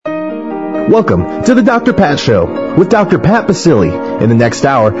Welcome to the Dr. Pat Show with Dr. Pat Baccili. In the next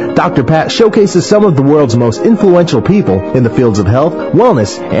hour, Dr. Pat showcases some of the world's most influential people in the fields of health,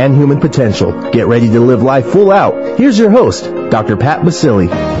 wellness, and human potential. Get ready to live life full out. Here's your host, Dr. Pat Baccili.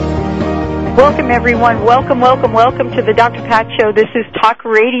 Welcome, everyone. Welcome to the Dr. Pat Show. This is Talk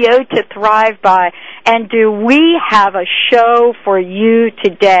Radio to Thrive By. And do we have a show for you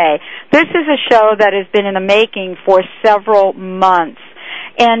today? This is a show that has been in the making for several months.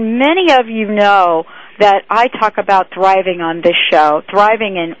 And many of you know that I talk about thriving on this show,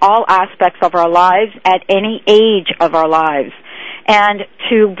 thriving in all aspects of our lives at any age of our lives. And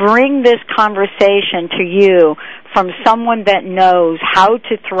to bring this conversation to you from someone that knows how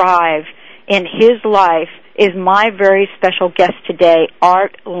to thrive in his life is my very special guest today,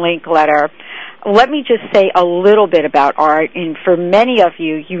 Art Linkletter. Let me just say a little bit about Art, and for many of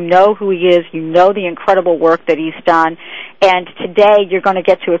you, you know who he is, you know the incredible work that he's done, and today you're going to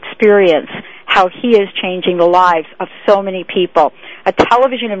get to experience how he is changing the lives of so many people. A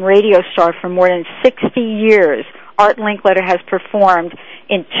television and radio star for more than 60 years, Art Linkletter has performed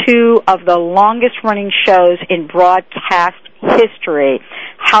in two of the longest-running shows in broadcast history.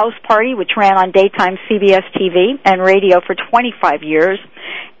 House Party, which ran on daytime CBS TV and radio for 25 years,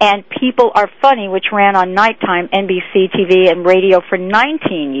 and People Are Funny, which ran on nighttime NBC TV and radio for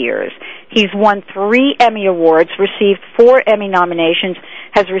 19 years. He's won 3 Emmy Awards, received 4 Emmy nominations,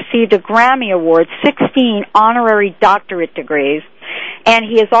 has received a Grammy Award, 16 honorary doctorate degrees, and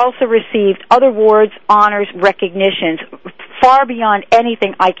he has also received other awards, honors, recognitions, far beyond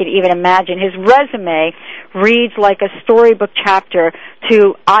anything I could even imagine. His resume reads like a storybook chapter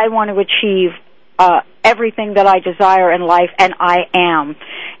to I want to achieve everything that I desire in life, and I am.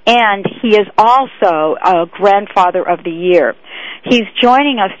 And he is also a Grandfather of the Year. He's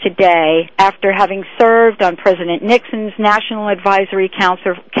joining us today after having served on President Nixon's National Advisory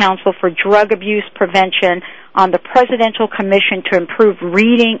Council for Drug Abuse Prevention, on the Presidential Commission to Improve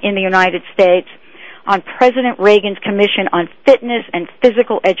Reading in the United States, on President Reagan's Commission on Fitness and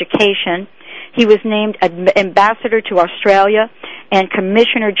Physical Education. He was named Ambassador to Australia and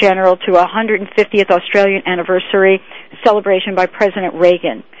Commissioner General to 150th Australian Anniversary celebration by President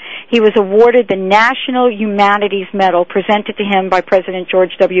Reagan. He was awarded the National Humanities Medal presented to him by President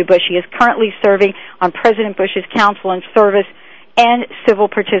George W. Bush. He is currently serving on President Bush's Council on Service and Civil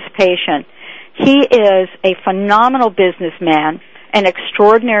Participation. He is a phenomenal businessman, an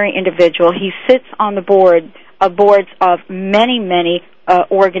extraordinary individual. He sits on the boards of many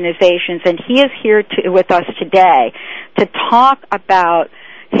organizations, and he is here with us today to talk about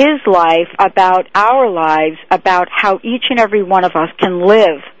his life, about our lives, about how each and every one of us can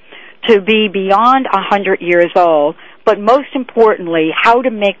live to be beyond 100 years old, but most importantly, how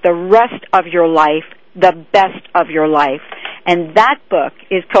to make the rest of your life the best of your life. And that book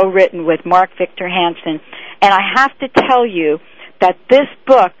is co-written with Mark Victor Hansen. And I have to tell you that this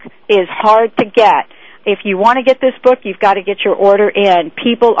book is hard to get. If you want to get this book, you've got to get your order in.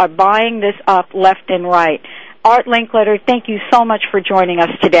 People are buying this up left and right. Art Linkletter, thank you so much for joining us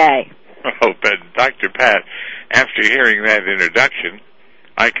today. Oh, but Dr. Pat, after hearing that introduction,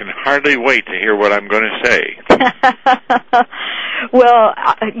 I can hardly wait to hear what I'm going to say. Well,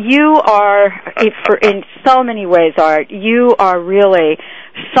 you are, in so many ways, Art, you are really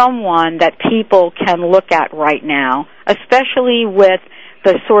someone that people can look at right now, especially with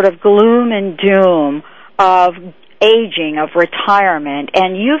the sort of gloom and doom of aging, of retirement.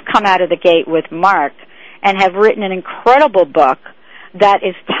 And you've come out of the gate with Mark and have written an incredible book that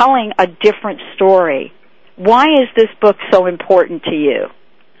is telling a different story. Why is this book so important to you?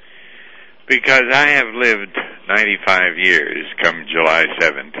 Because I have lived 95 years come July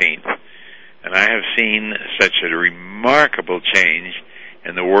 17th, and I have seen such a remarkable change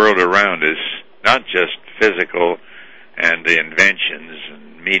in the world around us, not just physical and the inventions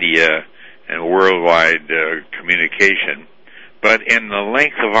and media and worldwide communication, but in the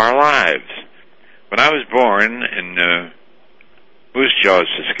length of our lives. When I was born in Moose Jaw,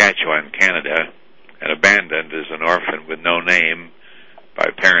 Saskatchewan, Canada, and abandoned as an orphan with no name by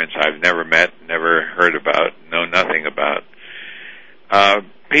parents I've never met, never heard about, know nothing about,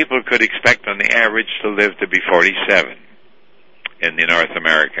 people could expect on the average to live to be 47 in the North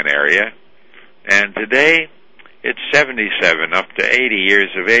American area. And today, it's 77, up to 80 years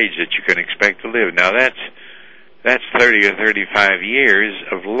of age that you can expect to live. Now, that's 30 or 35 years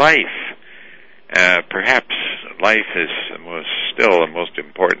of life. Perhaps life is still the most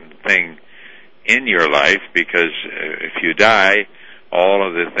important thing in your life, because if you die, all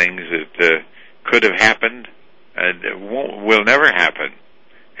of the things that could have happened will never happen.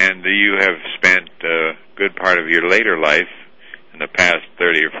 And you have spent a good part of your later life in the past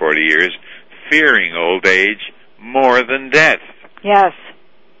 30 or 40 years fearing old age more than death. Yes,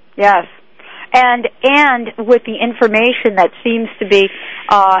 yes. And with the information that seems to be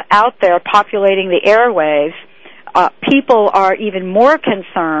out there populating the airwaves, people are even more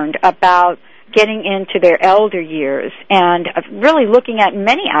concerned about getting into their elder years and really looking at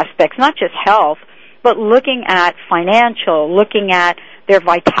many aspects, not just health, but looking at financial, looking at their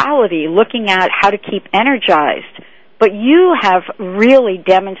vitality, looking at how to keep energized. But you have really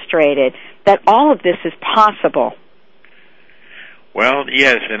demonstrated that all of this is possible. Well,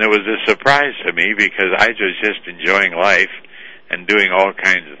 yes, and it was a surprise to me because I was just enjoying life and doing all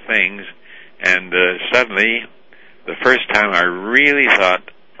kinds of things, and suddenly, the first time I really thought,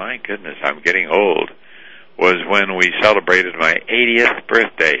 my goodness, I'm getting old, was when we celebrated my 80th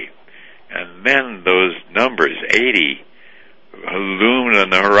birthday. And then those numbers, 80, loomed on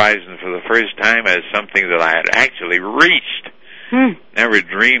the horizon for the first time as something that I had actually reached. Never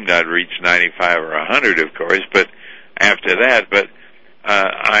dreamed I'd reach 95 or 100, of course, but after that,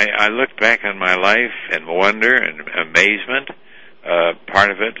 I looked back on my life in wonder and amazement.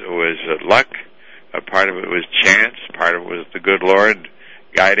 Part of it was luck, part of it was chance, part of it was the good Lord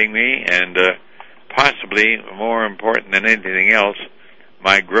guiding me, and possibly more important than anything else,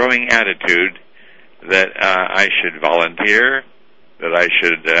 my growing attitude that I should volunteer, that I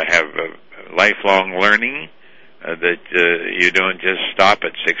should have lifelong learning, that you don't just stop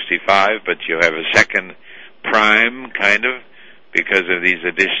at 65, but you have a second prime, kind of, because of these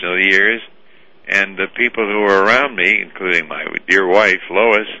additional years. And the people who were around me, including my dear wife,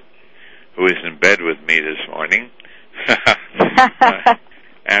 Lois, who is in bed with me this morning,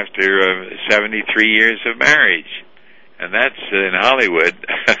 after 73 years of marriage. And that's in Hollywood.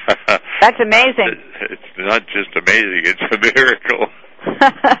 That's amazing. It's not just amazing, it's a miracle.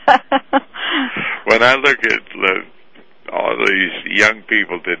 When I look at all these young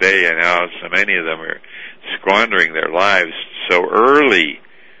people today and how so many of them are squandering their lives so early,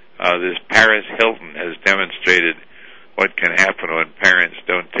 this Paris Hilton has demonstrated what can happen when parents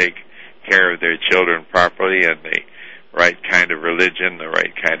don't take care of their children properly, and the right kind of religion, the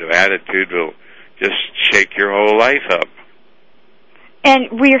right kind of attitude will just shake your whole life up. And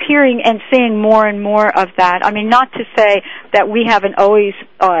we're hearing and seeing more and more of that. I mean, not to say that we haven't always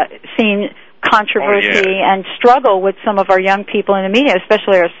seen controversy and struggle with some of our young people in the media,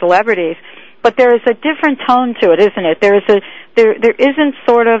 especially our celebrities, but there is a different tone to it, isn't it? There isn't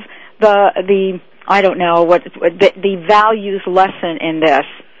sort of the I don't know what the values lesson in this,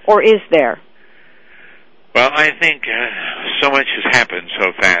 or is there? Well, I think so much has happened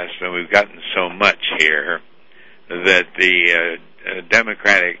so fast, and we've gotten so much here that the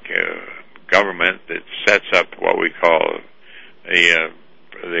democratic government that sets up what we call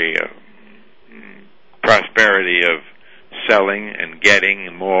the prosperity of selling and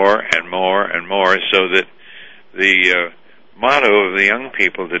getting more and more and more, so that the motto of the young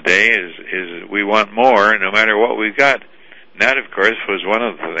people today is we want more no matter what we've got. And that, of course, was one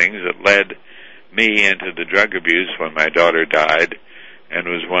of the things that led me into the drug abuse when my daughter died, and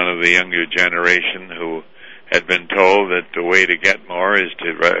was one of the younger generation who had been told that the way to get more is to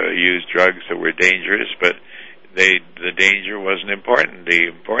use drugs that were dangerous, but the danger wasn't important. The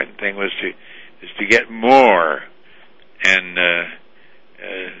important thing was to get more. And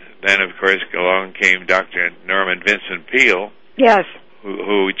then, of course, along came Dr. Norman Vincent Peale, yes,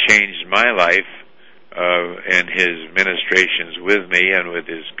 who changed my life and his ministrations with me and with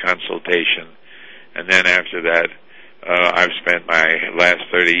his consultation. And then after that, I've spent my last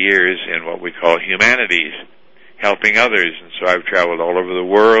 30 years in what we call humanities, helping others. And so I've traveled all over the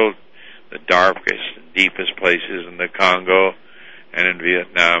world, the darkest and deepest places in the Congo and in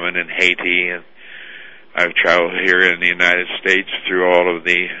Vietnam and in Haiti. And I've traveled here in the United States through all of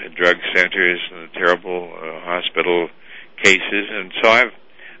the drug centers and the terrible hospital cases. And so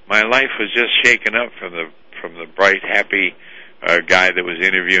my life was just shaken up from the bright, happy guy that was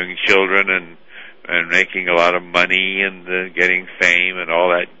interviewing children and making a lot of money and getting fame and all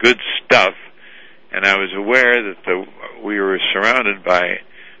that good stuff. And I was aware that we were surrounded by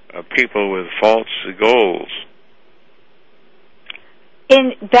people with false goals.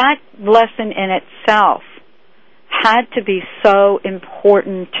 In that lesson in itself had to be so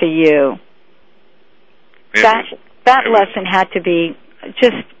important to you. That lesson had to be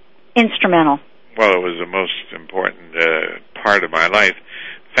just instrumental. Well, it was the most important part of my life.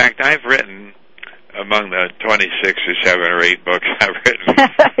 In fact, I've written, among the 26 or 7 or 8 books I've written...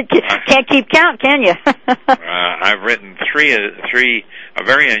 Can't keep count, can you? I've written three, a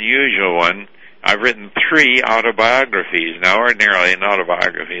very unusual one. I've written 3 autobiographies. Now, ordinarily, an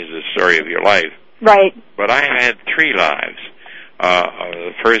autobiography is the story of your life. Right. But I had 3 lives.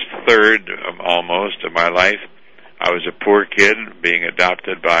 The first third, almost, of my life, I was a poor kid being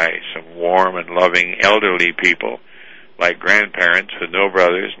adopted by some warm and loving elderly people, like grandparents with no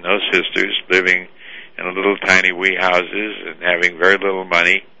brothers, no sisters, living in little tiny wee houses and having very little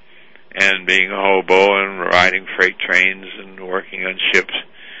money, and being a hobo and riding freight trains and working on ships.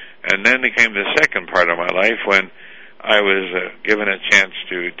 And then came the second part of my life when I was given a chance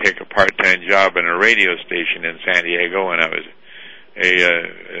to take a part-time job in a radio station in San Diego when I was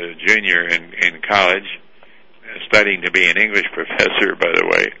a junior in college, studying to be an English professor, by the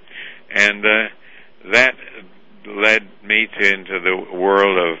way. And that led me into the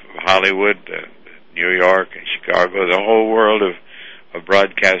world of Hollywood, New York and Chicago, the whole world of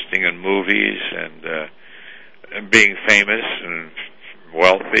broadcasting and movies and being famous and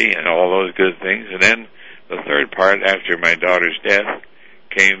wealthy and all those good things. And then the third part, after my daughter's death,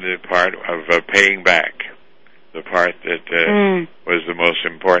 came the part of paying back, the part that was the most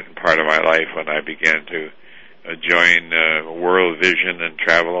important part of my life when I began to join World Vision and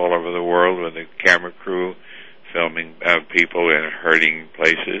travel all over the world with a camera crew, filming people in hurting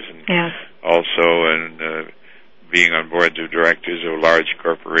places, and also in being on boards of directors of large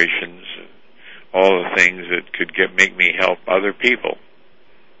corporations, all the things that could make me help other people.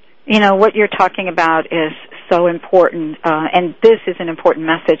 You know, what you're talking about is so important, and this is an important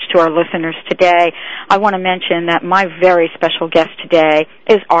message to our listeners today. I want to mention that my very special guest today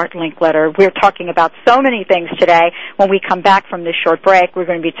is Art Linkletter. We're talking about so many things today. When we come back from this short break, we're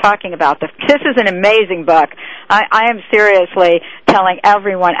going to be talking about this. This is an amazing book. I am seriously telling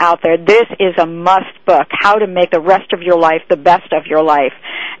everyone out there, this is a must book, How to Make the Rest of Your Life the Best of Your Life.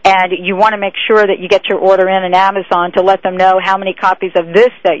 And you want to make sure that you get your order in Amazon to let them know how many copies of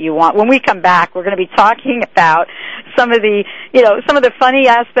this that you want. When we come back, we're going to be talking about some of the funny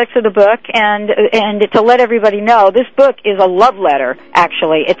aspects of the book, and to let everybody know, this book is a love letter,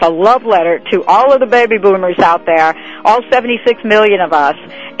 actually. It's a love letter to all of the baby boomers out there, all 76 million of us.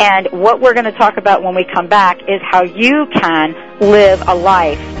 And what we're going to talk about when we come back is how you can live a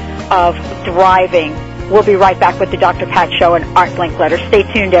life of thriving. We'll be right back with the Dr. Pat Show and Art Linkletter. Stay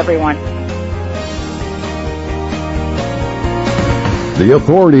tuned, everyone. The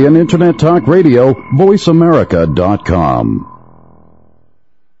authority in Internet Talk Radio, VoiceAmerica.com.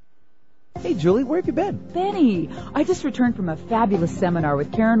 Hey, Julie, where have you been? Benny, I just returned from a fabulous seminar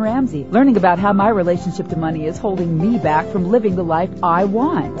with Karen Ramsey, learning about how my relationship to money is holding me back from living the life I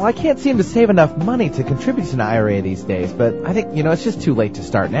want. Well, I can't seem to save enough money to contribute to an IRA these days, but I think, it's just too late to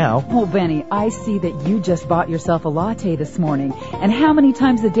start now. Oh, Benny, I see that you just bought yourself a latte this morning. And how many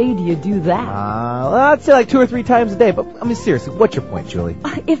times a day do you do that? Well, I'd say like 2 or 3 times a day, but I mean, seriously, what's your point, Julie?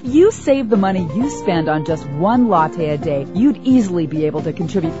 If you save the money you spend on just one latte a day, you'd easily be able to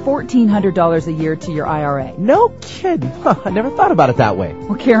contribute $1,400 a year to your IRA. No kidding. I never thought about it that way.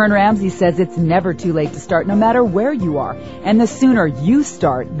 Well, Karen Ramsey says it's never too late to start, no matter where you are. And the sooner you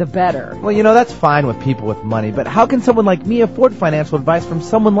start, the better. Well, that's fine with people with money, but how can someone like me afford financial advice from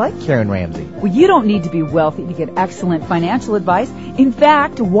someone like Karen Ramsey? Well, you don't need to be wealthy to get excellent financial advice. In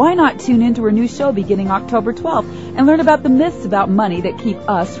fact, why not tune into her new show beginning October 12th and learn about the myths about money that keep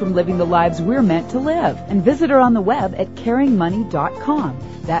us from living the lives we're meant to live? And visit her on the web at caringmoney.com.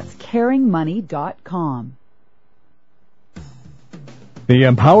 That's caringmoney.com. The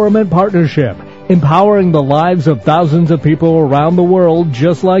Empowerment Partnership, empowering the lives of thousands of people around the world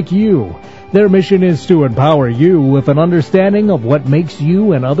just like you. Their mission is to empower you with an understanding of what makes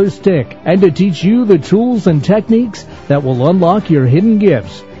you and others tick, and to teach you the tools and techniques that will unlock your hidden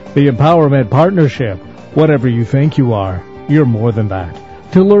gifts. The Empowerment Partnership. Whatever you think you are, you're more than that.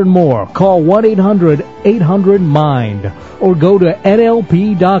 To learn more, call 1-800-800-MIND or go to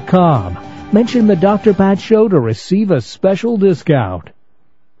NLP.com. Mention the Dr. Pat Show to receive a special discount.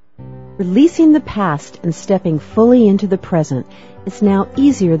 Releasing the past and stepping fully into the present is now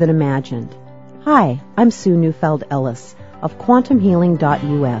easier than imagined. Hi, I'm Sue Neufeld-Ellis of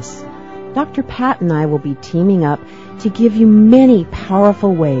QuantumHealing.us. Dr. Pat and I will be teaming up to give you many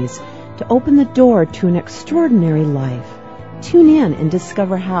powerful ways to open the door to an extraordinary life. Tune in and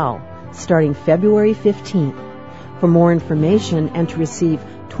discover how, starting February 15th. For more information and to receive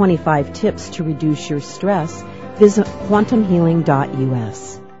 25 tips to reduce your stress, visit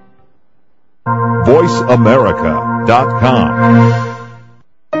QuantumHealing.us.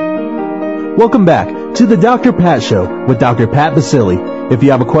 VoiceAmerica.com. Welcome back to the Dr. Pat Show with Dr. Pat Baccili. If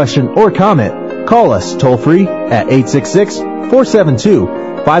you have a question or comment, call us toll-free at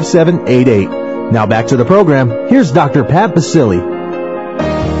 866-472-5788. Now back to the program. Here's Dr. Pat Baccili.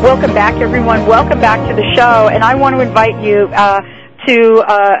 Welcome back, everyone. Welcome back to the show. And I want to invite you to,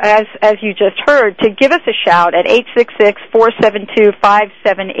 as you just heard, to give us a shout at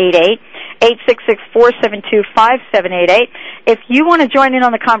 866-472-5788, 866-472-5788. If you want to join in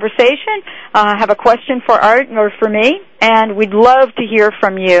on the conversation, have a question for Art or for me, and we'd love to hear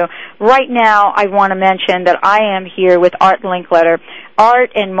from you. Right now, I want to mention that I am here with Art Linkletter.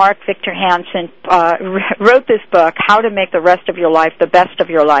 Art and Mark Victor Hansen wrote this book, How to Make the Rest of Your Life the Best of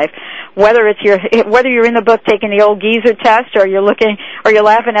Your Life. Whether you're in the book taking the old geezer test, or you're laughing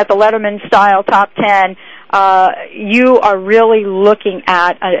at the Letterman style top 10, you are really looking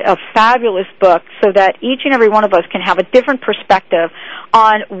at a fabulous book, so that each and every one of us can have a different perspective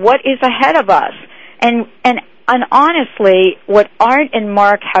on what is ahead of us. And honestly, what Art and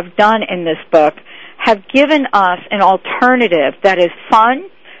Mark have done in this book have given us an alternative that is fun,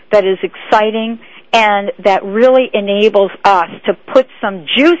 that is exciting, and that really enables us to put some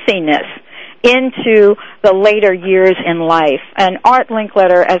juiciness into the later years in life. And Art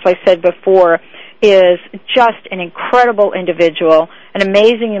Linkletter, as I said before, is just an incredible individual, an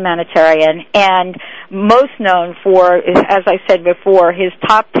amazing humanitarian, and most known for, as I said before, his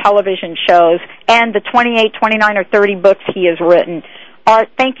top television shows and the 28, 29, or 30 books he has written. Art,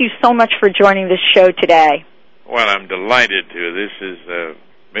 thank you so much for joining this show today. Well, I'm delighted to. This is a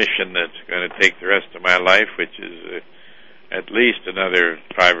mission that's going to take the rest of my life, which is at least another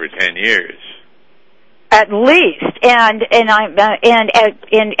 5 or 10 years. At least, and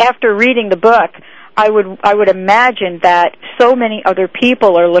after reading the book, I would imagine that so many other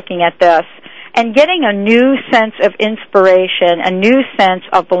people are looking at this and getting a new sense of inspiration, a new sense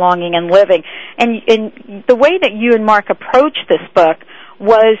of belonging and living. And the way that you and Mark approached this book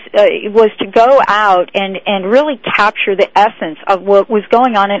was to go out and really capture the essence of what was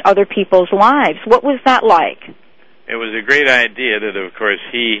going on in other people's lives. What was that like? It was a great idea that, of course,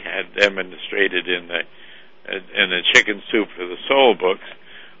 he had demonstrated in the Chicken Soup for the Soul books,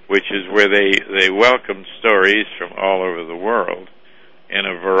 which is where they welcomed stories from all over the world in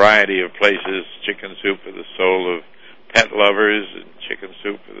a variety of places. Chicken Soup for the Soul of pet lovers, and Chicken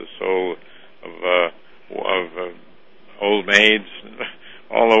Soup for the Soul of old maids,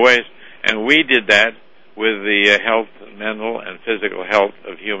 all the ways. And we did that with the health, mental and physical health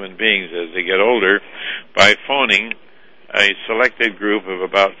of human beings as they get older by phoning a selected group of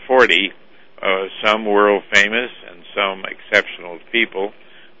about 40, some world famous and some exceptional people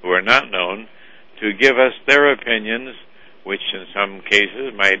who are not known, to give us their opinions, which in some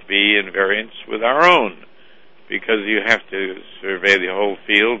cases might be in variance with our own, because you have to survey the whole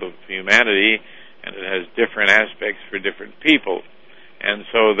field of humanity, and it has different aspects for different people. And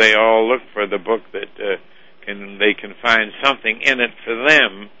so they all look for the book that they can find something in it for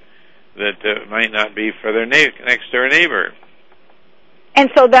them that might not be for their next door neighbor. And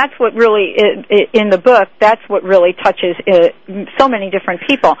so that's what really, in the book, that's what really touches so many different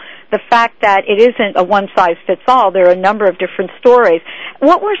people. The fact that it isn't a one-size-fits-all. There are a number of different stories.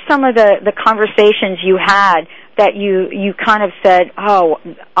 What were some of the conversations you had that you kind of said, oh,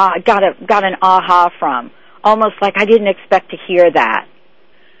 I got an aha from? Almost like I didn't expect to hear that.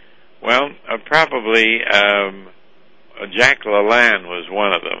 Well, probably Jack LaLanne was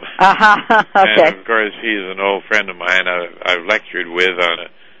one of them. Okay. And, of course, he's an old friend of mine I've lectured with on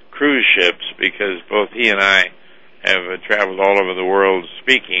cruise ships, because both he and I have traveled all over the world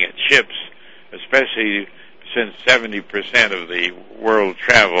speaking at ships, especially since 70% of the world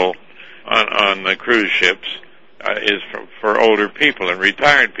travel on the cruise ships is for older people and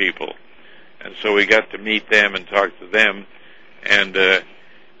retired people. And so we got to meet them and talk to them. And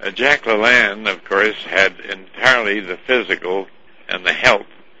Jack LaLanne, of course, had entirely the physical and the health,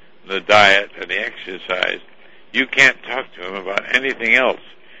 the diet and the exercise. You can't talk to him about anything else.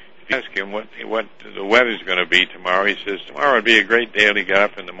 If you ask him what the weather's going to be tomorrow, he says, tomorrow would be a great day to get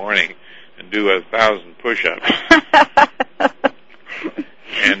up in the morning and do 1,000 push-ups.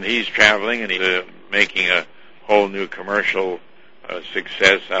 And he's traveling, and he's making a whole new commercial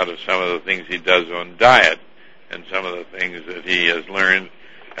success out of some of the things he does on diet and some of the things that he has learned,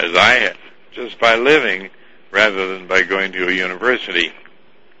 as I have, just by living rather than by going to a university.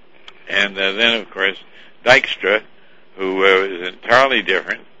 And then, of course, Dykstra, who is entirely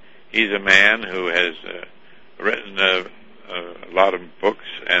different. He's a man who has written a lot of books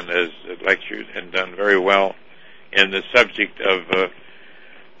and has lectured and done very well in the subject of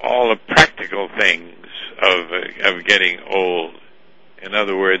all the practical things of getting old. In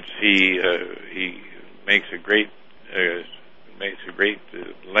other words, he makes a great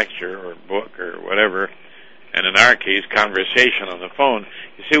lecture or book or whatever, and in our case, conversation on the phone.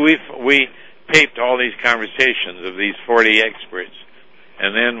 You see, we taped all these conversations of these 40 experts,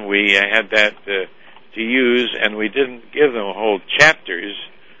 and then we had that to use, and we didn't give them whole chapters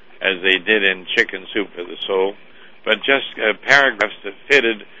as they did in Chicken Soup for the Soul, but just paragraphs that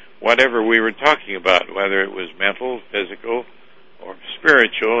fitted whatever we were talking about, whether it was mental, physical, or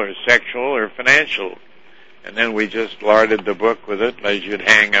spiritual, or sexual, or financial. And then we just larded the book with it as you'd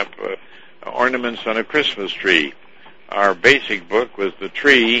hang up ornaments on a Christmas tree. Our basic book was the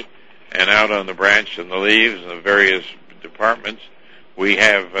tree, and out on the branch and the leaves and the various departments, we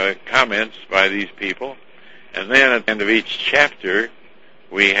have comments by these people. And then at the end of each chapter,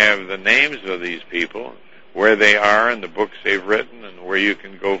 we have the names of these people, where they are and the books they've written, and where you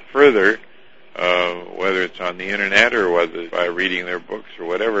can go further, whether it's on the internet or whether by reading their books or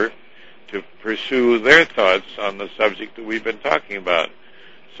whatever, to pursue their thoughts on the subject that we've been talking about.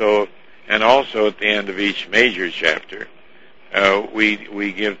 So, and also at the end of each major chapter,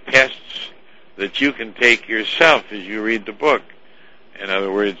 we give tests that you can take yourself as you read the book. In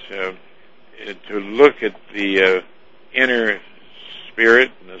other words, to look at the inner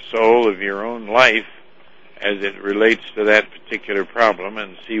spirit and the soul of your own life as it relates to that particular problem,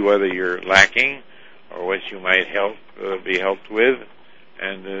 and see whether you're lacking or what you might be helped with,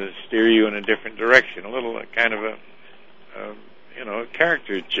 and steer you in a different direction. A little kind of a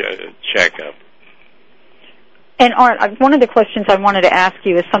character checkup. And Art, one of the questions I wanted to ask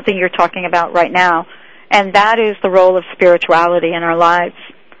you is something you're talking about right now, and that is the role of spirituality in our lives.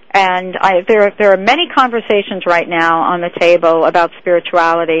 And there are many conversations right now on the table about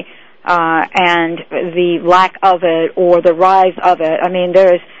spirituality and the lack of it or the rise of it. I mean,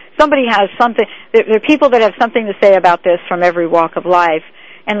 there are people that have something to say about this from every walk of life.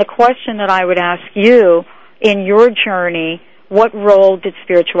 And the question that I would ask you in your journey, what role did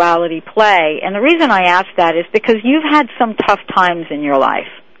spirituality play? And the reason I ask that is because you've had some tough times in your life,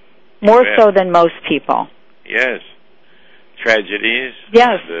 more so than most people. Yes. Tragedies.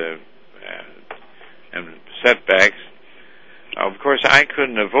 Yes. And setbacks. Of course, I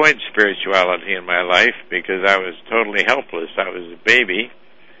couldn't avoid spirituality in my life because I was totally helpless. I was a baby,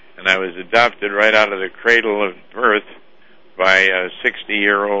 and I was adopted right out of the cradle of birth by a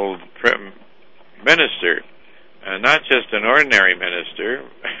 60-year-old minister. Not just an ordinary minister,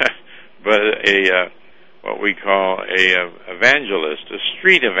 but what we call a evangelist, a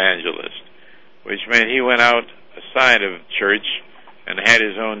street evangelist, which meant he went out aside of church and had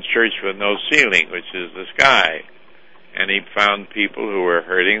his own church with no ceiling, which is the sky. And he found people who were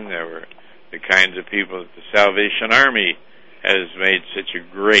hurting. There were the kinds of people that the Salvation Army has made such a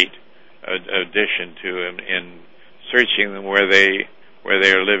great addition to in searching them where they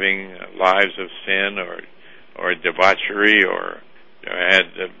are living lives of sin or debauchery or had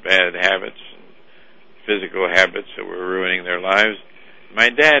bad habits, physical habits that were ruining their lives. My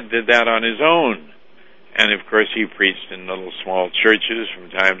dad did that on his own. And, of course, he preached in little small churches from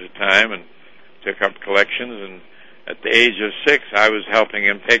time to time and took up collections. And at the age of 6, I was helping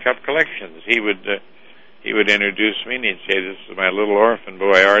him take up collections. He would introduce me, and he'd say, "This is my little orphan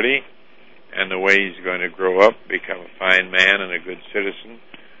boy, Artie, and the way he's going to grow up, become a fine man and a good citizen,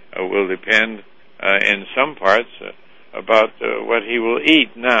 will depend in some parts about what he will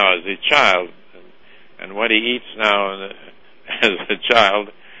eat now as a child. And what he eats now as a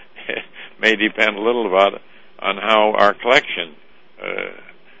child may depend a little on how our collection.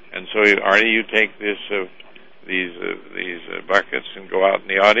 And so, Artie, you take these buckets and go out in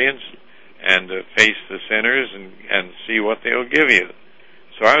the audience and face the sinners and see what they'll give you."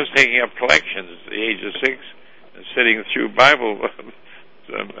 So I was taking up collections at the age of 6 and sitting through Bible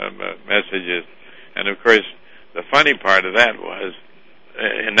messages. And, of course, the funny part of that was,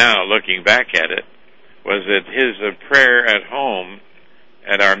 and now looking back at it, was that his prayer at home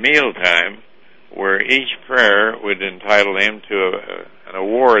at our mealtime, where each prayer would entitle him to an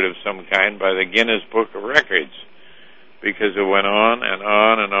award of some kind by the Guinness Book of Records, because it went on and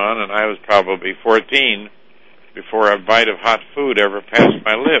on and on, and I was probably 14 before a bite of hot food ever passed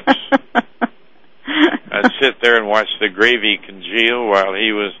my lips. I'd sit there and watch the gravy congeal while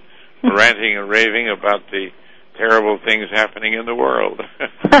he was ranting and raving about the terrible things happening in the world.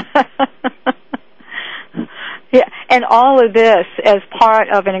 Yeah, and all of this as part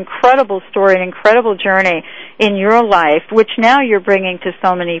of an incredible story, an incredible journey in your life, which now you're bringing to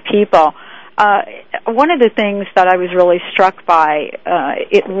so many people. One of the things that I was really struck by,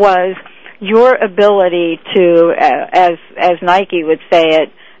 it was your ability to, as Nike would say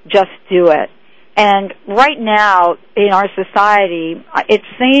it, just do it. And right now in our society, it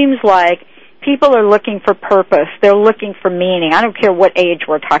seems like people are looking for purpose. They're looking for meaning. I don't care what age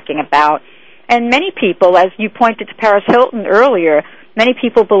we're talking about. And many people, as you pointed to Paris Hilton earlier, many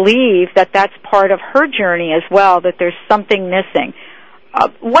people believe that that's part of her journey as well, that there's something missing.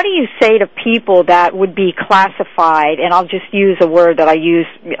 what do you say to people that would be classified, and I'll just use a word that I use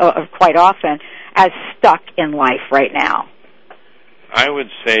quite often, as stuck in life right now? I would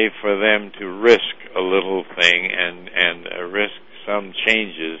say for them to risk a little thing and risk some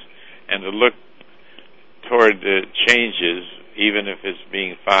changes, and to look toward the changes, even if it's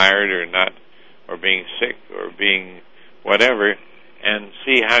being fired or not, or being sick or being whatever, and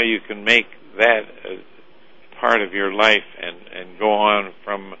see how you can make that part of your life and go on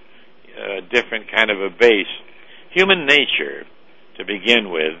from a different kind of a base. Human nature, to begin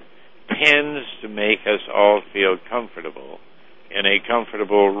with, tends to make us all feel comfortable in a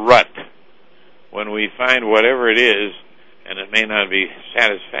comfortable rut. When we find whatever it is, and it may not be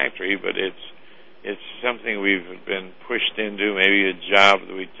satisfactory, but it's something we've been pushed into, maybe a job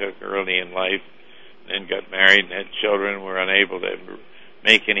that we took early in life, then got married and had children, were unable to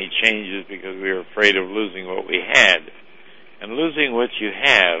make any changes because we were afraid of losing what we had. And losing what you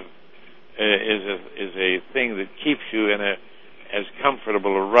have is a thing that keeps you in as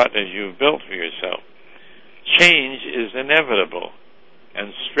comfortable a rut as you've built for yourself. Change is inevitable,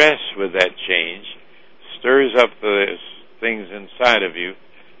 and stress with that change stirs up the things inside of you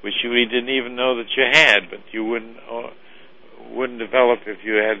which you didn't even know that you had, but you wouldn't develop if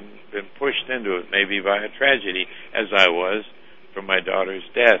you hadn't been pushed into it, maybe by a tragedy, as I was from my daughter's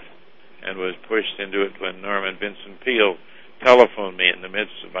death, and was pushed into it when Norman Vincent Peale telephoned me in the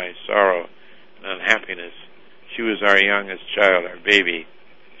midst of my sorrow and unhappiness. She was our youngest child, our baby.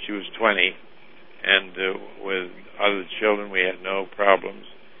 She was 20, and with other children we had no problems.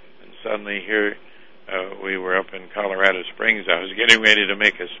 And suddenly here we were up in Colorado Springs. I was getting ready to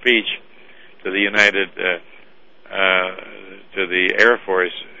make a speech to the to the Air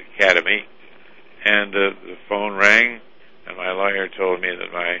Force Academy, and the phone rang, and my lawyer told me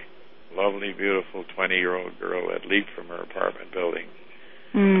that my lovely, beautiful 20-year-old girl had leaped from her apartment building.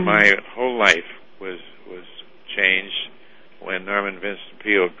 My whole life was changed when Norman Vincent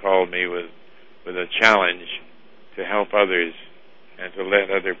Peale called me with a challenge to help others and to let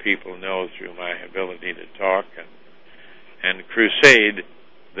other people know through my ability to talk and crusade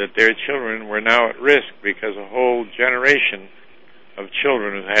that their children were now at risk because a whole generation of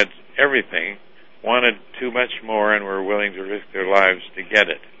children who had everything wanted too much more and were willing to risk their lives to get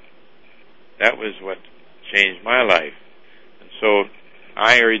it. That was what changed my life. And so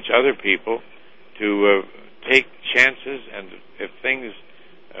I urge other people to take chances, and if things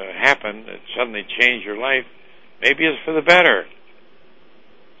happen that suddenly change your life, maybe it's for the better.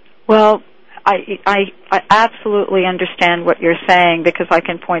 Well, I absolutely understand what you're saying, because I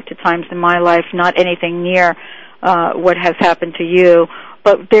can point to times in my life, not anything near what has happened to you,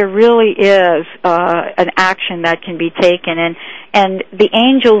 but there really is an action that can be taken, and the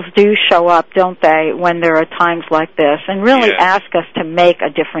angels do show up, don't they, when there are times like this, and really ask us to make a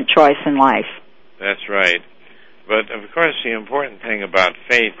different choice in life. That's right. But of course, the important thing about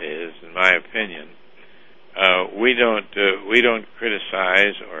faith is, in my opinion, we don't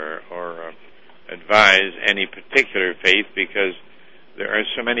criticize or advise any particular faith, because there are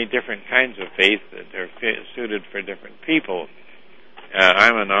so many different kinds of faith that are suited for different people.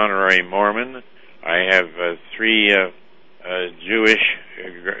 I'm an honorary Mormon. I have 3 Jewish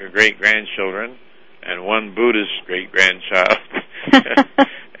great-grandchildren and 1 Buddhist great-grandchild,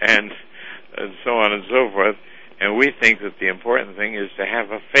 and so on and so forth. And we think that the important thing is to have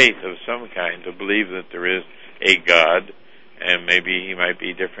a faith of some kind, to believe that there is a God, and maybe he might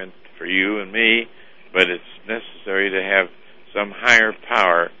be different for you and me, but it's necessary to have some higher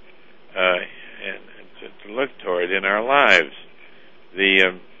power and to look toward in our lives.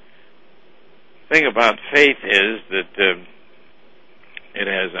 The thing about faith is that it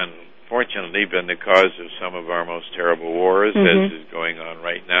has unfortunately been the cause of some of our most terrible wars, as is going on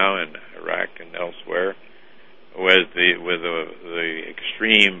right now in Iraq and elsewhere, with the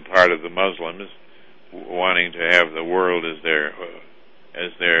extreme part of the Muslims wanting to have the world as their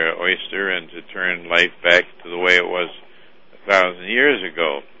oyster and to turn life back to the way it was 1,000 years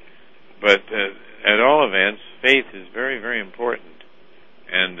ago. But at all events, faith is very, very important,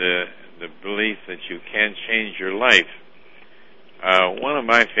 and the belief that you can change your life. One of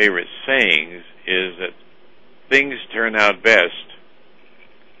my favorite sayings is that things turn out best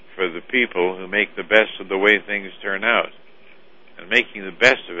for the people who make the best of the way things turn out. And making the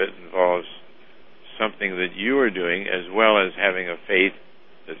best of it involves something that you are doing, as well as having a faith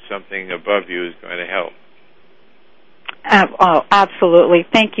that something above you is going to help. Oh, absolutely.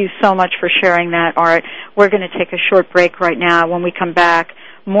 Thank you so much for sharing that, Art. We're going to take a short break right now. When we come back,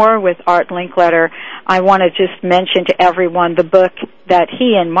 more with Art Linkletter. I want to just mention to everyone the book that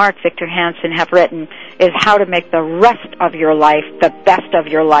he and Mark Victor Hansen have written is How to Make the Rest of Your Life the Best of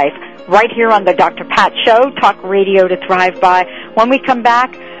Your Life, right here on the Dr. Pat Show, talk radio to thrive by. When we come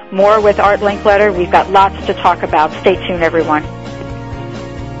back, more with Art Linkletter. We've got lots to talk about. Stay tuned, everyone.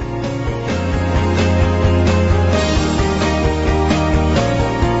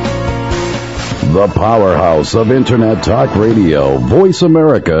 The powerhouse of Internet Talk Radio,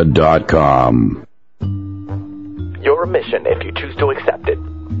 VoiceAmerica.com. Your mission, if you choose to accept it,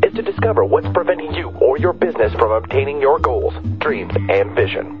 is to discover what's preventing you or your business from obtaining your goals, dreams, and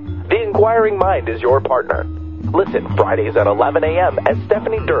vision. The Inquiring Mind is your partner. Listen Fridays at 11 a.m. as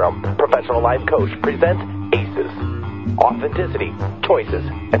Stephanie Durham, professional life coach, presents ACES. Authenticity, choices,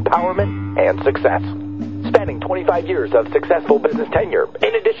 empowerment, and success. Spanning 25 years of successful business tenure,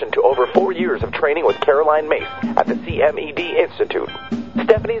 in addition to over 4 years of training with Caroline Mace at the CMED Institute.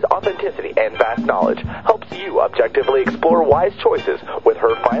 Stephanie's authenticity and vast knowledge helps you objectively explore wise choices with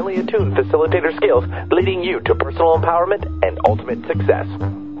her finely attuned facilitator skills, leading you to personal empowerment and ultimate success.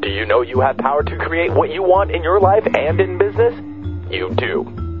 Do you know you have power to create what you want in your life and in business? You do.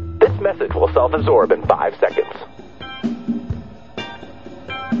 This message will self-absorb in 5 seconds.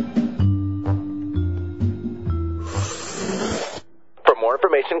 For more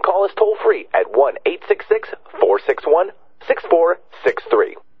information, call us toll-free at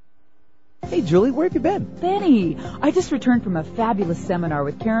 1-866-461-6463. Hey, Julie, where have you been? Benny, I just returned from a fabulous seminar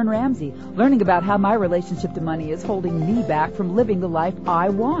with Karen Ramsey, learning about how my relationship to money is holding me back from living the life I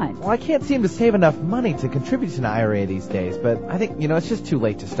want. Well, I can't seem to save enough money to contribute to an IRA these days, but I think, it's just too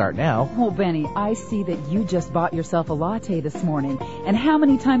late to start now. Oh, Benny, I see that you just bought yourself a latte this morning. And how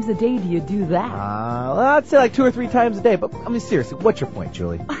many times a day do you do that? Well, I'd say like 2 or 3 times a day, but I mean, seriously, what's your point,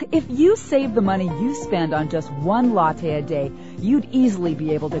 Julie? If you save the money you spend on just one latte a day, you'd easily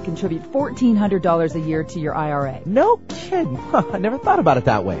be able to contribute $1,400 a year to your IRA. No kidding. I never thought about it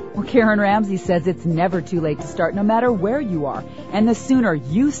that way. Well, Karen Ramsey says it's never too late to start, no matter where you are. And the sooner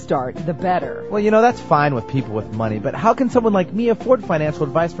you start, the better. Well, that's fine with people with money, but how can someone like me afford financial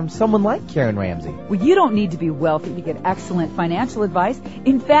advice from someone like Karen Ramsey? Well, you don't need to be wealthy to get excellent financial advice.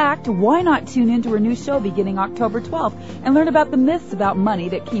 In fact, why not tune into her new show beginning October 12th and learn about the myths about money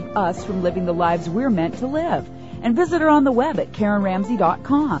that keep us from living the lives we're meant to live? And visit her on the web at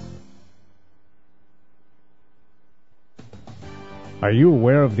KarenRamsey.com. Are you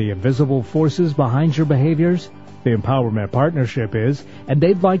aware of the invisible forces behind your behaviors? The Empowerment Partnership is, and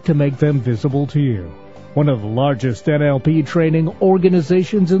they'd like to make them visible to you. One of the largest NLP training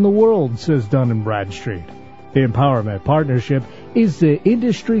organizations in the world, says Dun & Bradstreet. The Empowerment Partnership is the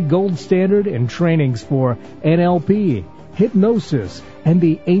industry gold standard in trainings for NLP, hypnosis, and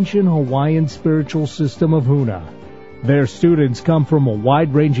the ancient Hawaiian spiritual system of Huna. Their students come from a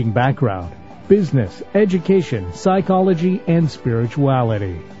wide-ranging background: business, education, psychology, and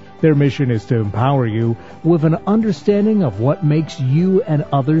spirituality. Their mission is to empower you with an understanding of what makes you and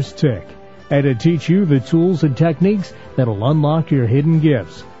others tick, and to teach you the tools and techniques that'll unlock your hidden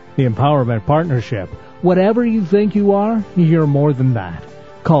gifts. The Empowerment Partnership. Whatever you think you are, you're more than that.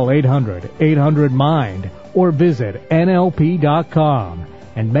 Call 800-800-MIND or visit NLP.com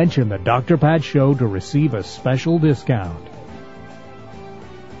and mention the Dr. Pat Show to receive a special discount.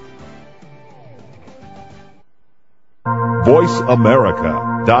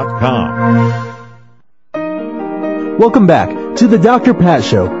 VoiceAmerica.com. Welcome back to the Dr. Pat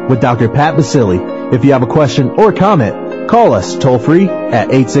Show with Dr. Pat Basili. If you have a question or comment, call us toll free at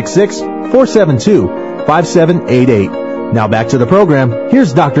 866-472-5788. Now back to the program.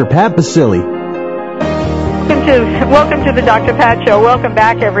 Here's Dr. Pat Basili. Welcome to the Dr. Pat Show. Welcome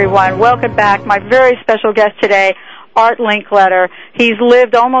back, everyone. Welcome back. My very special guest today, Art Linkletter. He's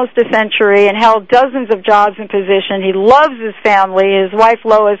lived almost a century and held dozens of jobs and positions. He loves his family. His wife,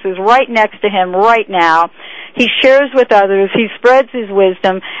 Lois, is right next to him right now. He shares with others. He spreads his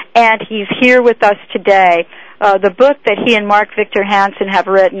wisdom, and he's here with us today. The book that he and Mark Victor Hansen have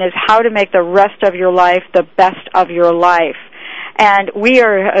written is How to Make the Rest of Your Life the Best of Your Life. And we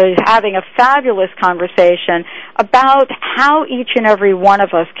are having a fabulous conversation about how each and every one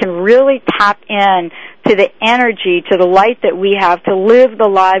of us can really tap in to the energy, to the light that we have to live the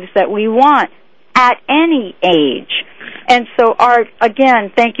lives that we want at any age. And so, Art,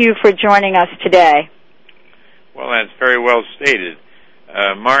 again, thank you for joining us today. Well, that's very well stated.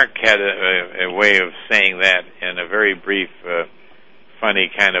 Mark had a way of saying that in a very brief, funny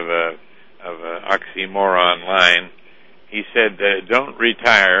kind of a oxymoron line. He said, don't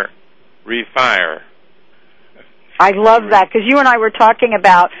retire, refire. I love that, because you and I were talking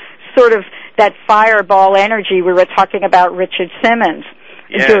about sort of that fireball energy. We were talking about Richard Simmons.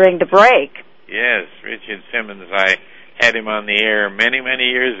 during the break. Yes, Richard Simmons. I had him on the air many, many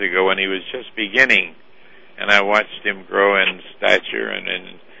years ago when he was just beginning, and I watched him grow in stature and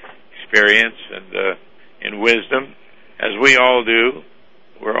in experience and in wisdom, as we all do.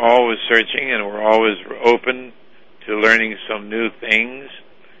 We're always searching, and we're always open to learning some new things.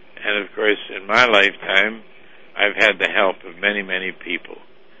 And, of course, in my lifetime, I've had the help of many, many people.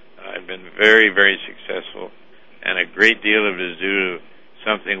 I've been very, very successful, and a great deal of it is due to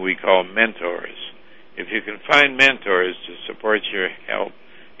something we call mentors. If you can find mentors to support your help,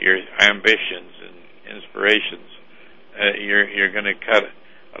 your ambitions and inspirations, you're going to cut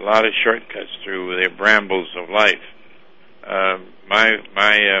a lot of shortcuts through the brambles of life.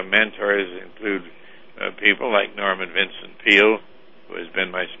 My mentors include people like Norman Vincent Peale, who has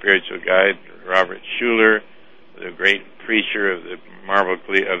been my spiritual guide, Robert Schuller, the great preacher of the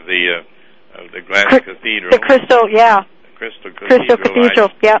glass cathedral, the crystal, the Crystal Cathedral,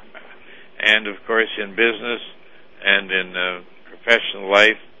 yep. And of course, in business and in professional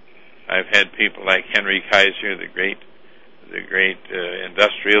life, I've had people like Henry Kaiser, the great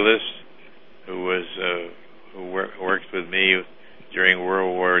industrialist, who worked with me during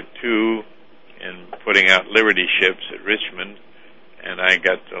World War II in putting out Liberty ships at Richmond, and I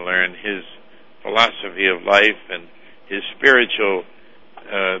got to learn his philosophy of life and his spiritual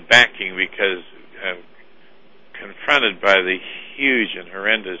backing, because confronted by the huge and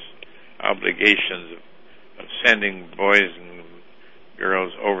horrendous obligations of sending boys and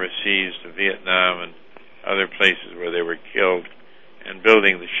girls overseas to Vietnam and other places where they were killed, and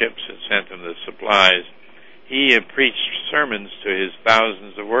building the ships that sent them the supplies, he preached sermons to his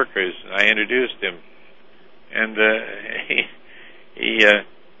thousands of workers, and I introduced him. And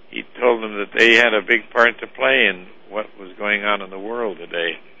he told them that they had a big part to play in what was going on in the world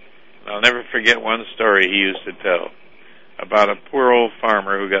today. And I'll never forget one story he used to tell about a poor old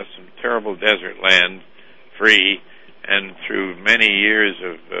farmer who got some terrible desert land free, and through many years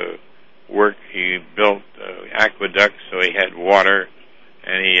of work he built aqueducts so he had water,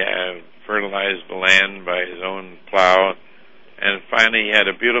 and he fertilized the land by his own plow, and finally he had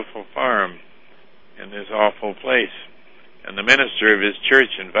a beautiful farm in this awful place. And the minister of his church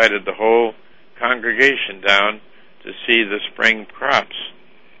invited the whole congregation down to see the spring crops.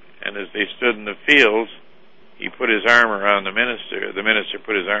 And as they stood in the fields, he put his arm around the minister. The minister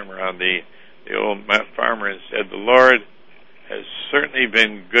put his arm around the old farmer and said, "The Lord has certainly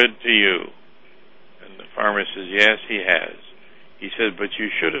been good to you." And the farmer says, "Yes, he has." He said, "But you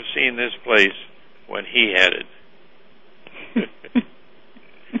should have seen this place when he had it."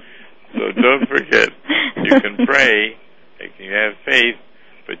 So don't forget, you can pray, you have faith,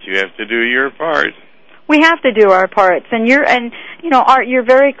 but you have to do your part. We have to do our parts, and Art, you're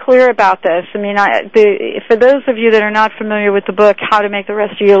very clear about this. I mean, for those of you that are not familiar with the book, How to Make the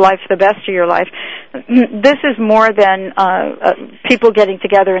Rest of Your Life the Best of Your Life, this is more than people getting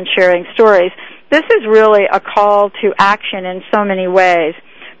together and sharing stories. This is really a call to action in so many ways,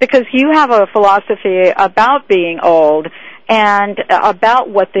 because you have a philosophy about being old and about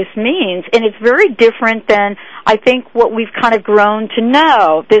what this means, and it's very different than, I think, what we've kind of grown to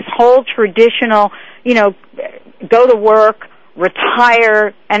know. This whole traditional, go to work,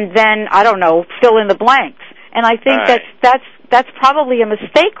 retire, and then, I don't know, fill in the blanks. And I think that's probably a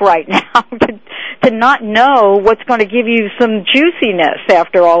mistake right now, to not know what's going to give you some juiciness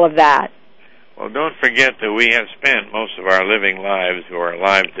after all of that. Well, don't forget that we have spent most of our living lives, who are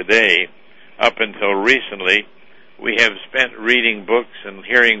alive today, up until recently, we have spent reading books and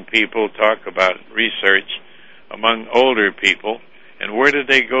hearing people talk about research among older people. And where did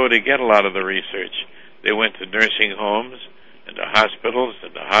they go to get a lot of the research? They went to nursing homes and to hospitals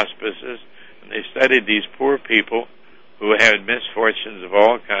and to hospices, and they studied these poor people who had misfortunes of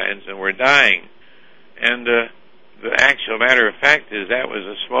all kinds and were dying. And the actual matter of fact is that was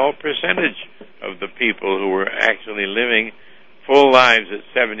a small percentage of the people who were actually living full lives at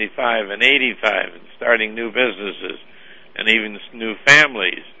 75 and 85 and starting new businesses and even new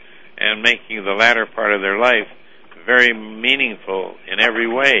families and making the latter part of their life very meaningful in every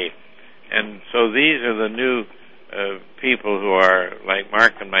way. And so these are the new people who are like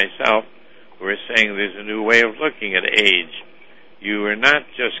Mark and myself, who are saying there's a new way of looking at age. You are not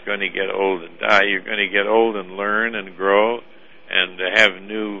just going to get old and die. You're going to get old and learn and grow and have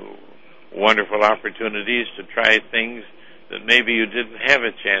new wonderful opportunities to try things that maybe you didn't have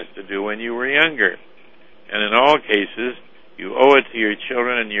a chance to do when you were younger. And in all cases, you owe it to your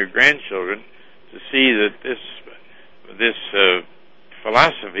children and your grandchildren to see that this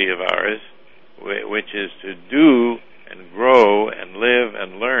philosophy of ours, which is to do and grow and live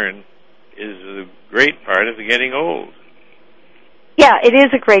and learn, is a great part of getting old. Yeah, it is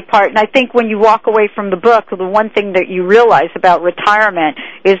a great part, and I think when you walk away from the book, the one thing that you realize about retirement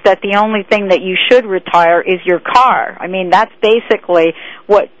is that the only thing that you should retire is your car. I mean, that's basically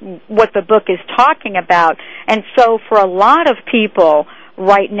what the book is talking about. And so for a lot of people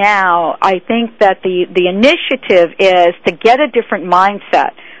right now, I think that the initiative is to get a different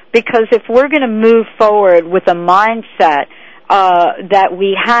mindset, because if we're going to move forward with a mindset that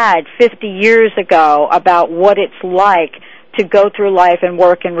we had 50 years ago about what it's like to go through life and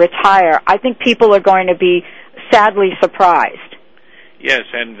work and retire, I think people are going to be sadly surprised. Yes,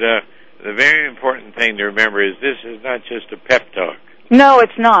 and the very important thing to remember is this is not just a pep talk. No,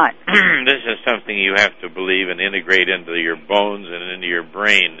 it's not. This is something you have to believe and integrate into your bones and into your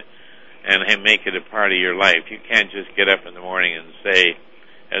brain and make it a part of your life. You can't just get up in the morning and say,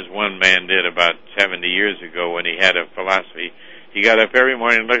 as one man did about 70 years ago when he had a philosophy, he got up every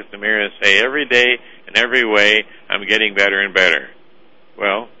morning and looked in the mirror and say, every day in every way, I'm getting better and better.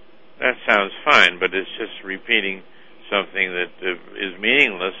 Well, that sounds fine, but it's just repeating something that is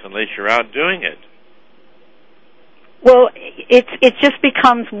meaningless unless you're out doing it. Well, it just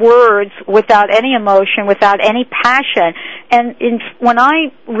becomes words without any emotion, without any passion. And when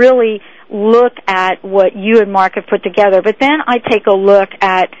I really look at what you and Mark have put together, but then I take a look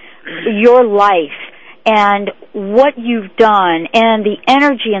at your life and what you've done and the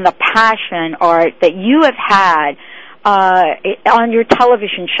energy and the passion, Art, that you have had on your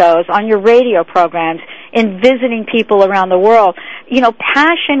television shows, on your radio programs, in visiting people around the world. You know,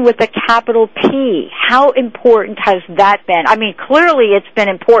 passion with a capital P. How important has that been? I mean, clearly it's been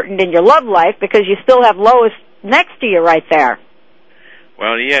important in your love life because you still have Lois next to you right there.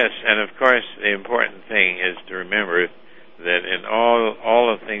 Well, yes, and of course the important thing is to remember that in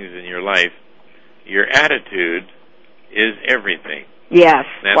all the things in your life, your attitude is everything. Yes,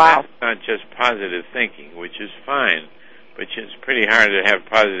 and wow. That's not just positive thinking, which is fine, but it's pretty hard to have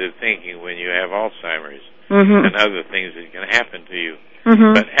positive thinking when you have Alzheimer's and other things that can happen to you.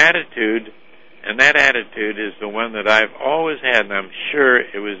 But attitude, and that attitude is the one that I've always had, and I'm sure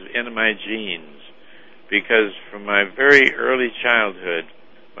it was in my genes, because from my very early childhood,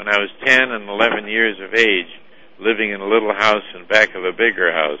 when I was 10 and 11 years of age, living in a little house in back of a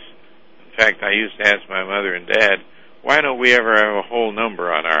bigger house. In fact, I used to ask my mother and dad, why don't we ever have a whole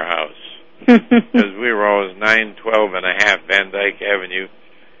number on our house? Because we were always 912 and a half Van Dyke Avenue,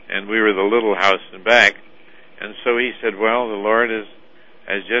 and we were the little house in back. And so he said, well, the Lord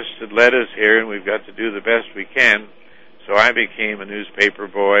has just led us here, and we've got to do the best we can. So I became a newspaper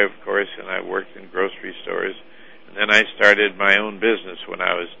boy, of course, and I worked in grocery stores. And then I started my own business when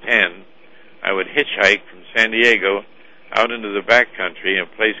I was 10. I would hitchhike from San Diego out into the back country, a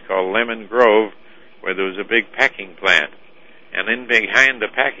place called Lemon Grove, where there was a big packing plant. And in behind the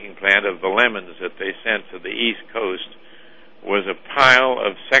packing plant of the lemons that they sent to the East Coast was a pile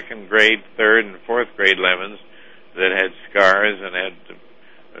of second grade, third, and fourth grade lemons that had scars and had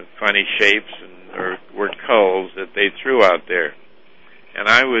funny shapes or were culls that they threw out there. And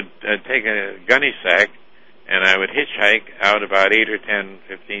I would take a gunny sack and I would hitchhike out about 8 or 10,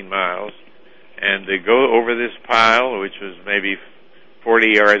 15 miles and go over this pile, which was maybe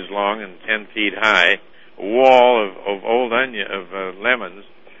 40 yards long and 10 feet high, a wall of old lemons,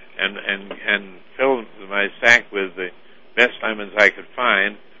 and fill my sack with the best lemons I could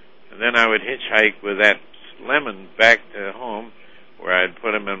find. And then I would hitchhike with that lemon back to home, where I'd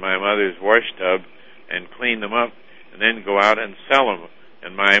put them in my mother's wash tub and clean them up, and then go out and sell them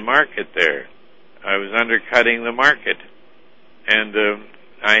in my market there. I was undercutting the market, and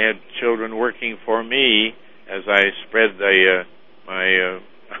I had children working for me as I spread my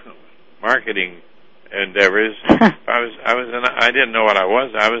marketing endeavors. I didn't know what I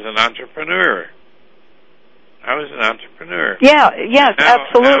was. I was an entrepreneur. Yeah, yes,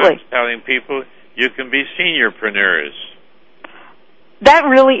 absolutely. Now I'm telling people you can be seniorpreneurs. That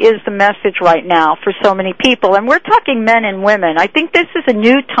really is the message right now for so many people. And we're talking men and women. I think this is a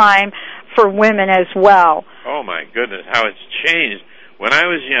new time for women as well. Oh, my goodness, how it's changed. When I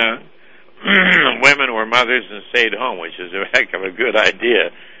was young, women were mothers and stayed home, which is a heck of a good idea,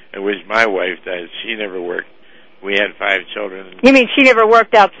 in which my wife does. She never worked. We had 5 children. You mean she never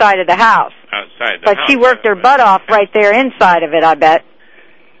worked outside of the house? Outside the house. But she worked her butt off right there inside of it, I bet.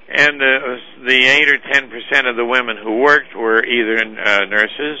 And the 8 or 10% of the women who worked were either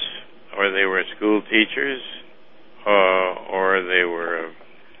nurses, or they were school teachers, or they were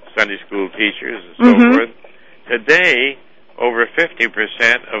Sunday school teachers, and so forth. Today, over 50%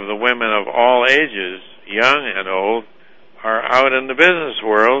 of the women of all ages, young and old, are out in the business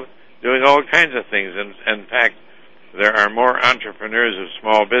world doing all kinds of things. In fact, there are more entrepreneurs of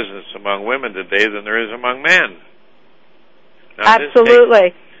small business among women today than there is among men. Now,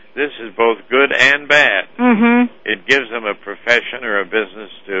 Absolutely. This is both good and bad. Mm-hmm. It gives them a profession or a business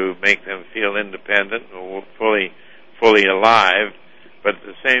to make them feel independent or fully alive, but at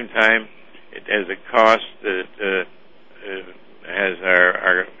the same time, it has a cost that has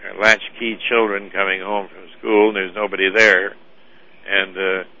our latchkey children coming home from school, and there's nobody there, and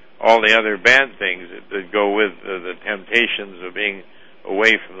all the other bad things that go with the temptations of being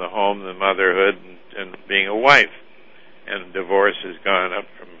away from the home, the motherhood, and being a wife. And divorce has gone up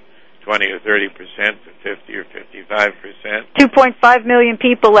from 20 or 30% to 50 or 55%. 2.5 million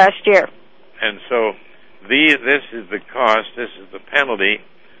people last year. And so this is the cost, this is the penalty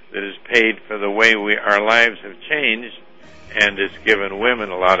that is paid for the way our lives have changed, and it's given women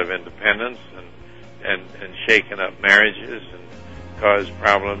a lot of independence and shaken up marriages and caused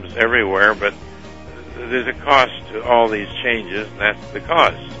problems everywhere. But there's a cost to all these changes, and that's the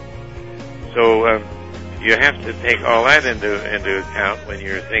cost. So you have to take all that into account when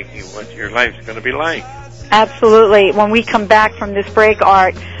you're thinking what your life's going to be like. Absolutely. When we come back from this break,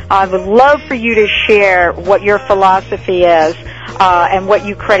 Art, I would love for you to share what your philosophy is and what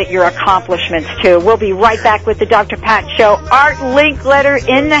you credit your accomplishments to. We'll be right back with the Dr. Pat Show. Art Linkletter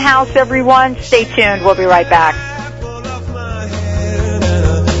in the house, everyone. Stay tuned. We'll be right back.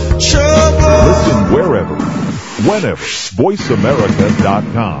 Listen wherever, whenever.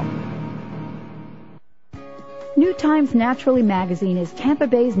 VoiceAmerica.com. New Times Naturally magazine is Tampa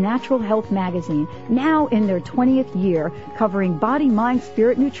Bay's natural health magazine, now in their 20th year, covering body, mind,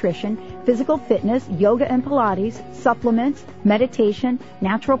 spirit, nutrition, physical fitness, yoga and Pilates, supplements, meditation,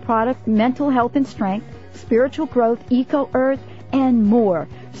 natural products, mental health and strength, spiritual growth, eco-earth, and more.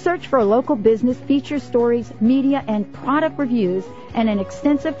 Search for a local business, feature stories, media, and product reviews, and an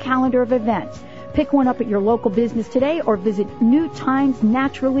extensive calendar of events. Pick one up at your local business today or visit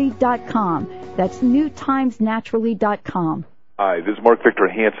newtimesnaturally.com. That's newtimesnaturally.com. Hi, this is Mark Victor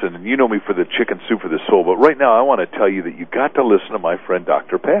Hansen, and you know me for the Chicken Soup for the Soul, but right now I want to tell you that you got to listen to my friend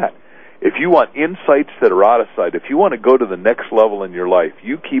Dr. Pat. If you want insights that are out of sight, if you want to go to the next level in your life,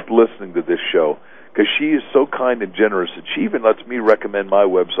 you keep listening to this show, because she is so kind and generous, and she even lets me recommend my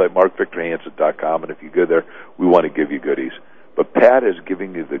website, markvictorhansen.com, and if you go there, we want to give you goodies. But Pat is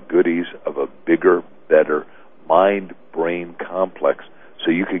giving you the goodies of a bigger, better mind-brain complex,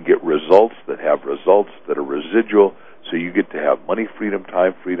 so you can get results that have results that are residual, so you get to have money freedom,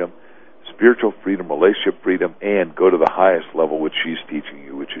 time freedom, spiritual freedom, relationship freedom, and go to the highest level which she's teaching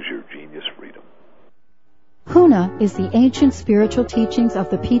you, which is your genius freedom. Huna is the ancient spiritual teachings of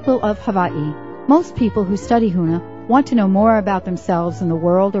the people of Hawaii. Most people who study Huna want to know more about themselves and the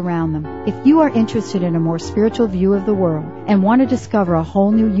world around them. If you are interested in a more spiritual view of the world and want to discover a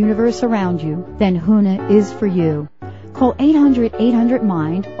whole new universe around you, then Huna is for you. Call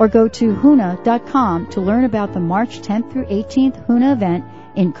 800-800-MIND or go to Huna.com to learn about the March 10th through 18th Huna event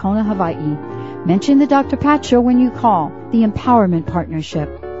in Kona, Hawaii. Mention the Dr. Pat Show when you call, the Empowerment Partnership.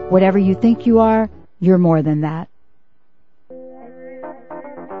 Whatever you think you are, you're more than that.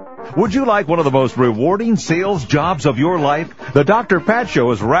 Would you like one of the most rewarding sales jobs of your life? The Dr. Pat Show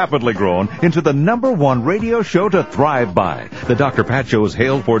has rapidly grown into the #1 radio show to thrive by. The Dr. Pat Show is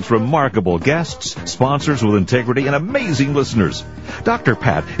hailed for its remarkable guests, sponsors with integrity, and amazing listeners. Dr.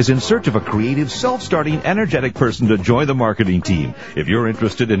 Pat is in search of a creative, self-starting, energetic person to join the marketing team. If you're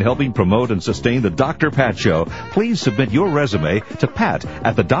interested in helping promote and sustain the Dr. Pat Show, please submit your resume to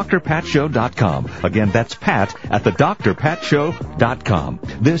pat@thedrpatshow.com. Again, that's pat@thedrpatshow.com.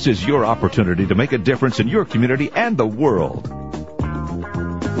 This is your opportunity to make a difference in your community and the world.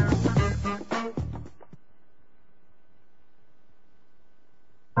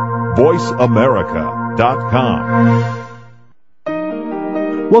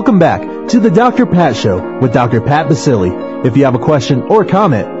 VoiceAmerica.com. Welcome back to the Dr. Pat Show with Dr. Pat Baccili. If you have a question or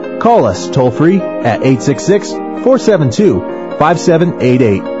comment, call us toll-free at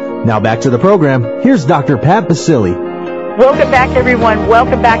 866-472-5788. Now back to the program. Here's Dr. Pat Baccili. Welcome back, everyone.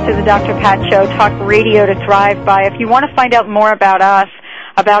 Welcome back to the Dr. Pat Show, Talk Radio to Thrive By. If you want to find out more about us,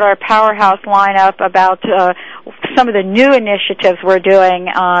 about our powerhouse lineup, about some of the new initiatives we're doing,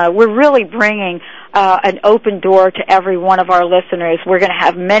 we're really bringing an open door to every one of our listeners. We're going to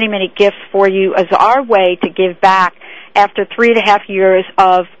have many, many gifts for you as our way to give back after 3.5 years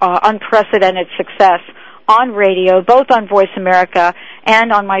of unprecedented success on radio, both on Voice America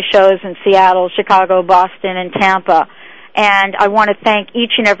and on my shows in Seattle, Chicago, Boston, and Tampa. And I want to thank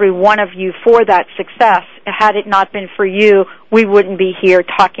each and every one of you for that success. Had it not been for you, we wouldn't be here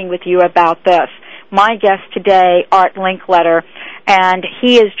talking with you about this. My guest today, Art Linkletter, and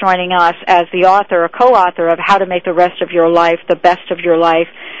he is joining us as the author or co-author of How to Make the Rest of Your Life the Best of Your Life.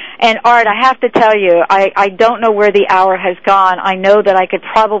 And Art, I have to tell you, I don't know where the hour has gone. I know that I could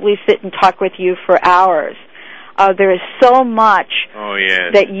probably sit and talk with you for hours. There is so much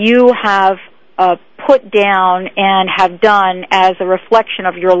that you have put down and have done as a reflection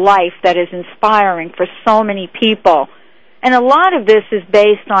of your life that is inspiring for so many people. And a lot of this is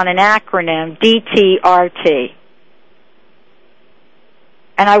based on an acronym, DTRT.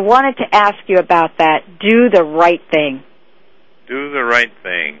 And I wanted to ask you about that. Do the right thing. Do the right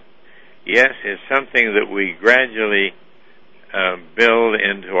thing. Yes, it's something that we gradually build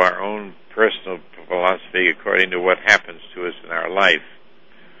into our own personal philosophy according to what happens to us in our life.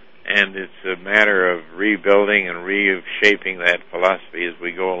 And it's a matter of rebuilding and reshaping that philosophy as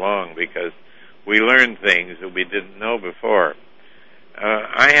we go along, because we learn things that we didn't know before.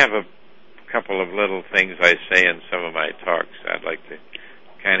 I have a couple of little things I say in some of my talks I'd like to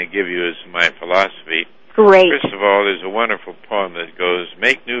kind of give you as my philosophy. Great. First of all, there's a wonderful poem that goes,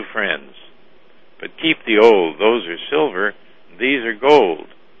 make new friends, but keep the old. Those are silver, these are gold.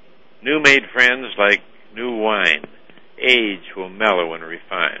 New made friends like new wine. Age will mellow and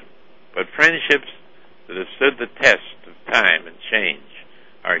refine. But friendships that have stood the test of time and change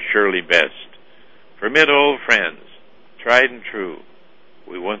are surely best. Permit old friends, tried and true,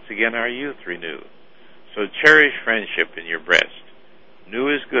 we once again our youth renew. So cherish friendship in your breast. New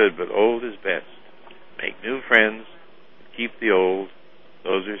is good, but old is best. Make new friends, keep the old.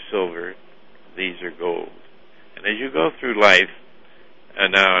 Those are silver, these are gold. And as you go through life,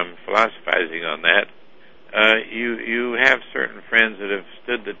 and now I'm philosophizing on that, you have certain friends that have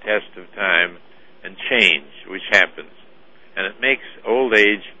stood the test of time and change, which happens. And it makes old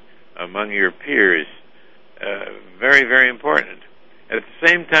age among your peers very, very important. At the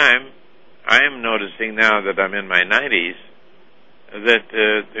same time, I am noticing now that I'm in my 90s that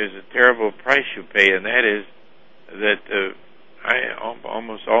there's a terrible price you pay, and that is that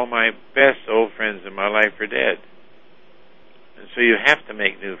almost all my best old friends in my life are dead. And so you have to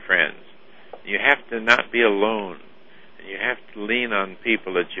make new friends. You have to not be alone. And you have to lean on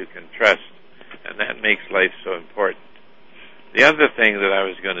people that you can trust. And that makes life so important. The other thing that I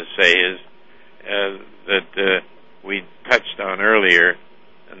was going to say is that we touched on earlier,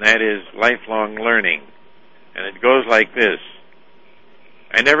 and that is lifelong learning. And it goes like this.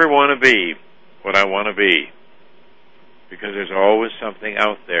 I never want to be what I want to be, because there's always something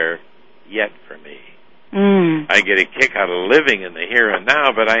out there yet for me. I get a kick out of living in the here and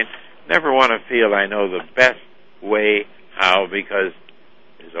now, but I never want to feel I know the best way how, because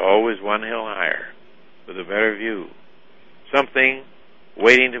there's always one hill higher with a better view. Something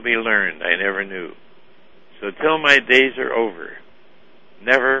waiting to be learned I never knew. So till my days are over,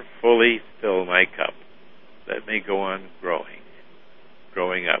 never fully fill my cup. Let me go on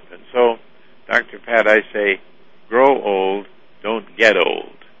growing up. And so, Dr. Pat, I say, grow old, don't get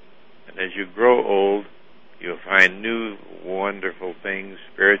old. And as you grow old, you'll find new wonderful things,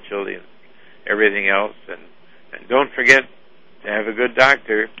 spiritually and everything else. And don't forget to have a good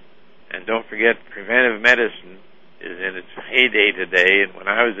doctor. And don't forget, preventive medicine is in its heyday today. And when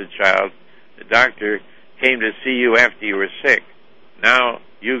I was a child, the doctor came to see you after you were sick. Now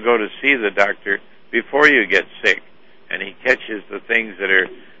you go to see the doctor before you get sick. And he catches the things that are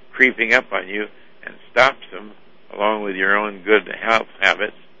creeping up on you and stops them along with your own good health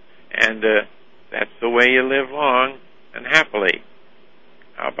habits. And that's the way you live long and happily.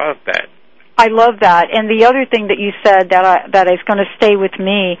 How about that? I love that. And the other thing that you said that is going to stay with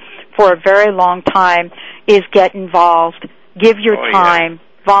me for a very long time is get involved. Give your time.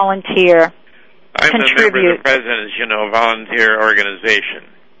 Yeah. Volunteer. I'm contribute. a member of the President's, volunteer organization.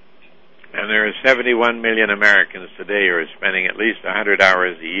 And there are 71 million Americans today who are spending at least 100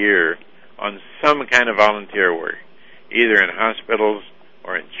 hours a year on some kind of volunteer work, either in hospitals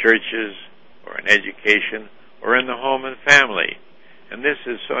or in churches or in education or in the home and family. And this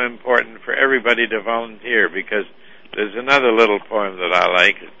is so important for everybody to volunteer, because there's another little poem that I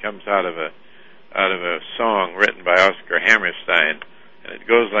like. It comes out of a song written by Oscar Hammerstein, and it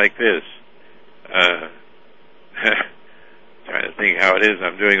goes like this. Trying to think how it is.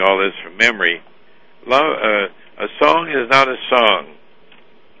 I'm doing all this from memory. A song is not a song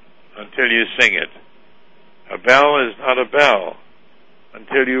until you sing it. A bell is not a bell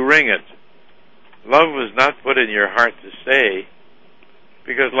until you ring it. Love was not put in your heart to stay,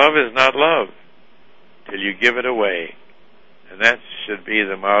 because love is not love till you give it away. And that should be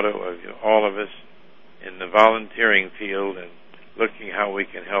the motto of all of us in the volunteering field, and looking how we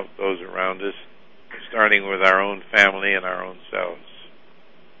can help those around us, starting with our own family and our own selves.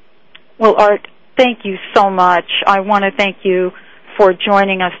 Well, Art, thank you so much. I want to thank you for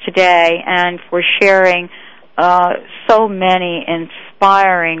joining us today and for sharing so many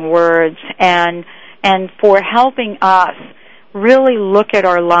inspiring words and for helping us really look at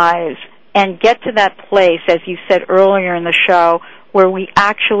our lives and get to that place, as you said earlier in the show, where we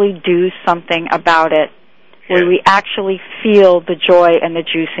actually do something about it, where we actually feel the joy and the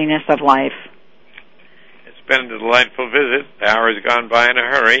juiciness of life. It's been a delightful visit. The hour's gone by in a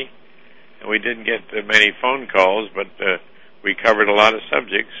hurry, and we didn't get many phone calls, but we covered a lot of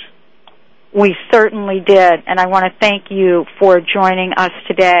subjects. We certainly did, and I want to thank you for joining us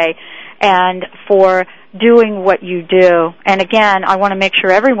today and for doing what you do. And again, I want to make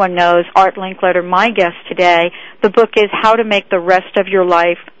sure everyone knows Art Linkletter, my guest today. The book is How to Make the Rest of Your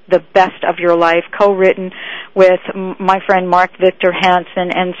Life the Best of Your Life, co-written with my friend Mark Victor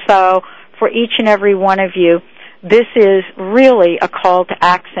Hansen. And so for each and every one of you, this is really a call to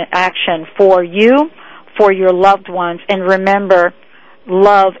action for you, for your loved ones. And remember,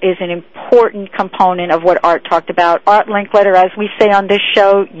 love is an important component of what Art talked about. Art Linkletter, as we say on this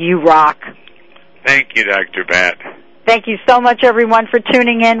show, you rock. Thank you, Dr. Pat. Thank you so much, everyone, for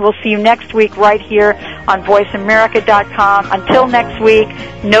tuning in. We'll see you next week right here on VoiceAmerica.com. Until next week,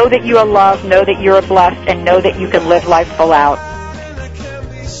 know that you are loved, know that you are blessed, and know that you can live life full out.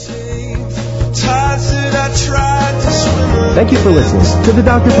 Thank you for listening to The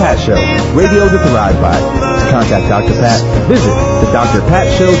Dr. Pat Show, radio to thrive by. To contact Dr. Pat, visit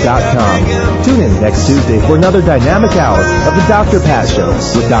thedrpatshow.com. Tune in next Tuesday for another dynamic hour of The Dr. Pat Show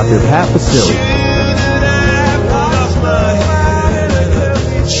with Dr. Pat Baccili.